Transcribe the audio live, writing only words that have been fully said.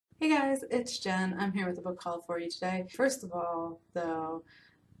Hey guys, it's Jen. I'm here with a book haul for you today. First of all, though,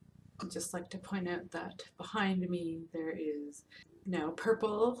 I'd just like to point out that behind me there is now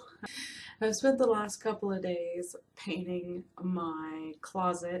purple. I've spent the last couple of days painting my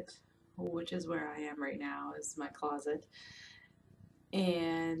closet, which is where I am right now, is my closet.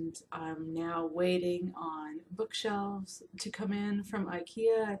 And I'm now waiting on bookshelves to come in from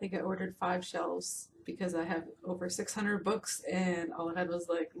IKEA. I think I ordered 5 shelves because I have over 600 books and all I had was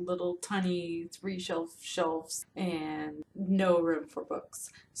like little tiny 3 shelf shelves and no room for books.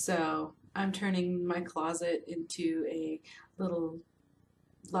 So I'm turning my closet into a little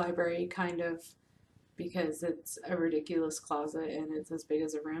library kind of, because it's a ridiculous closet and it's as big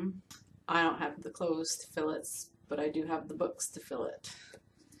as a room. I don't have the clothes to fill it, but I do have the books to fill it.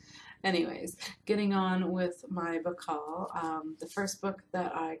 Anyways, getting on with my book haul. The first book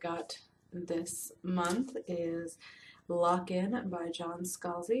that I got this month is Lock In by John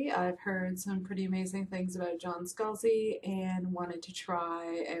Scalzi. I've heard some pretty amazing things about John Scalzi and wanted to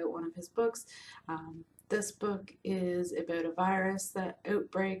try out one of his books. This book is about a virus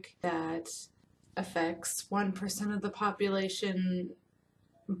outbreak that affects 1% of the population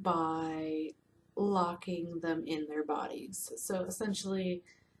by locking them in their bodies. So essentially,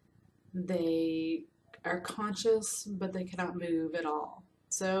 they are conscious, but they cannot move at all.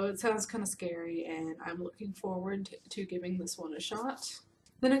 So it sounds kind of scary, and I'm looking forward to giving this one a shot.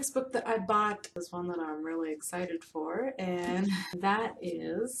 The next book that I bought is one that I'm really excited for, and that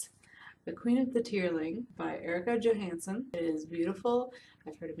is The Queen of the Tearling by Erica Johansson. It is beautiful.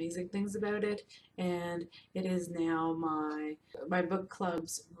 I've heard amazing things about it, and it is now my book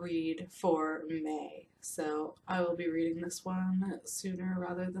club's read for May. So I will be reading this one sooner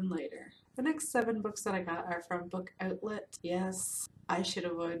rather than later. The next 7 books that I got are from Book Outlet. Yes, I should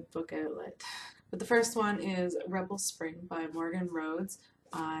avoid Book Outlet. But the first one is Rebel Spring by Morgan Rhodes.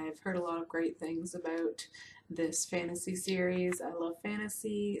 I've heard a lot of great things about this fantasy series. I love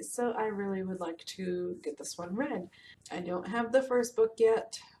fantasy, so I really would like to get this one read. I don't have the first book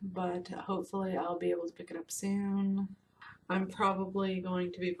yet, but hopefully I'll be able to pick it up soon. I'm probably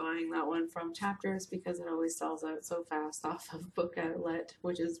going to be buying that one from Chapters because it always sells out so fast off of Book Outlet,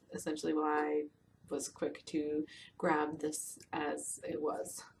 which is essentially why I was quick to grab this as it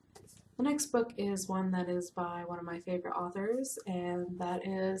was. The next book is one that is by one of my favorite authors, and that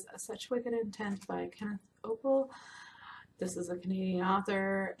is Such Wicked Intent by Kenneth Opel. This is a Canadian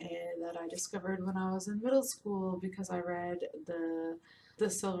author and that I discovered when I was in middle school because I read the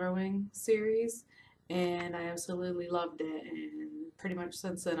Silver Wing series, and I absolutely loved it, and pretty much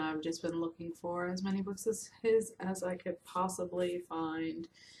since then I've just been looking for as many books as his as I could possibly find,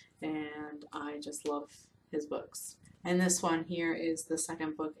 and I just love his books. And this one here is the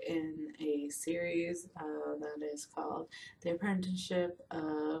second book in a series that is called The Apprenticeship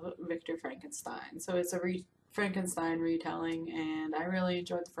of Victor Frankenstein. So it's a Frankenstein retelling, and I really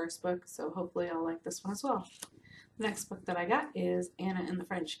enjoyed the first book, so hopefully I'll like this one as well. The next book that I got is Anna and the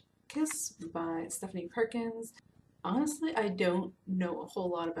French Kiss by Stephanie Perkins. Honestly, I don't know a whole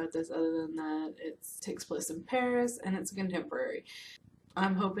lot about this other than that it takes place in Paris and it's contemporary.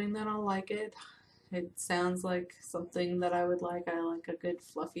 I'm hoping that I'll like it. It sounds like something that I would like. I like a good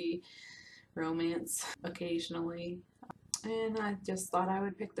fluffy romance occasionally. And I just thought I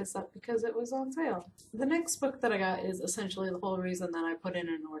would pick this up because it was on sale. The next book that I got is essentially the whole reason that I put in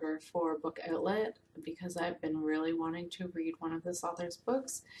an order for Book Outlet, because I've been really wanting to read one of this author's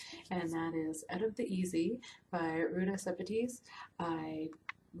books, and that is Out of the Easy by Ruta Sepetys. I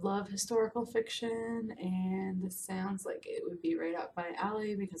love historical fiction, and this sounds like it would be right up my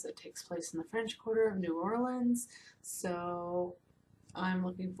alley because it takes place in the French Quarter of New Orleans, so I'm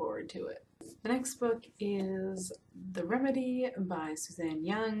looking forward to it. The next book is The Remedy by Suzanne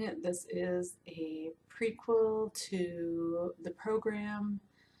Young. This is a prequel to the program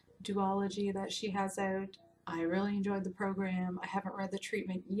duology that she has out. I really enjoyed the program. I haven't read the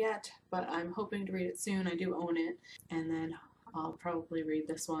treatment yet, but I'm hoping to read it soon. I do own it, and then I'll probably read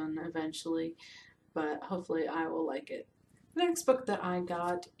this one eventually, but hopefully I will like it. The next book that I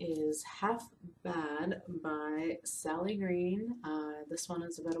got is Half Bad by Sally Green. This one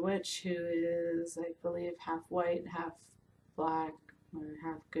is about a witch who is, I believe, half white, half black, or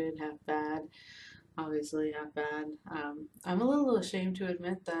half good, half bad. Obviously half bad. I'm a little ashamed to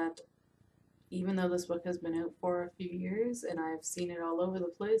admit that even though this book has been out for a few years and I've seen it all over the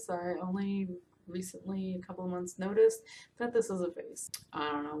place, I only recently, a couple of months, noticed that this is a face.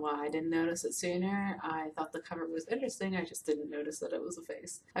 I don't know why I didn't notice it sooner. I thought the cover was interesting, I just didn't notice that it was a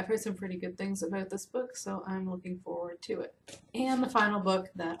face. I've heard some pretty good things about this book, so I'm looking forward to it. And the final book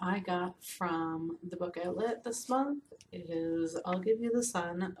that I got from the book outlet this month is I'll Give You the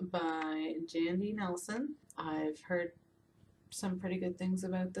Sun by Jandy Nelson. I've heard some pretty good things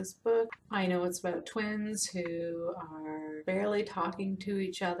about this book. I know it's about twins who are barely talking to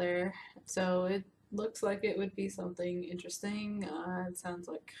each other, so it looks like it would be something interesting. It sounds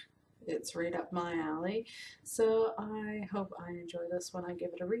like it's right up my alley, so I hope I enjoy this when I give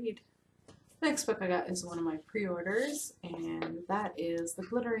it a read. The next book I got is one of my pre-orders, and that is The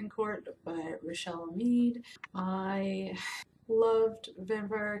Glittering Court by Rochelle Mead. I loved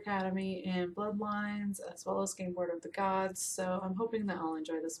Vampire Academy and Bloodlines, as well as Game Board of the Gods, so I'm hoping that I'll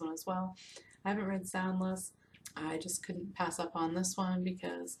enjoy this one as well. I haven't read Soundless. I just couldn't pass up on this one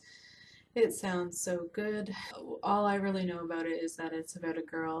because it sounds so good. All I really know about it is that it's about a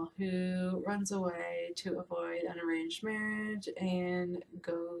girl who runs away to avoid an arranged marriage and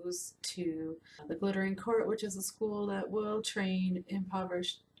goes to the Glittering Court, which is a school that will train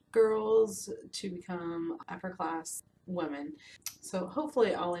impoverished girls to become upper class women. So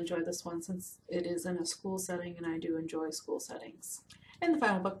hopefully I'll enjoy this one since it is in a school setting and I do enjoy school settings. And the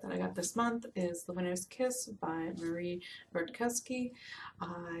final book that I got this month is The Winner's Kiss by Marie Brodkowski.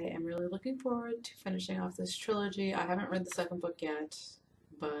 I am really looking forward to finishing off this trilogy. I haven't read the second book yet,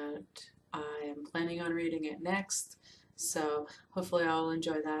 but I am planning on reading it next. So hopefully I'll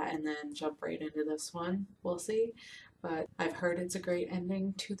enjoy that and then jump right into this one. We'll see. But I've heard it's a great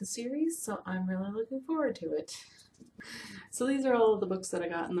ending to the series, so I'm really looking forward to it. So these are all of the books that I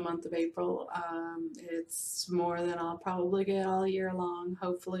got in the month of April. It's more than I'll probably get all year long,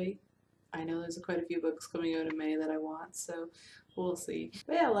 hopefully. I know there's quite a few books coming out in May that I want, so we'll see.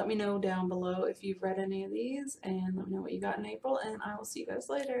 But yeah, let me know down below if you've read any of these, and let me know what you got in April, and I will see you guys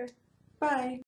later. Bye!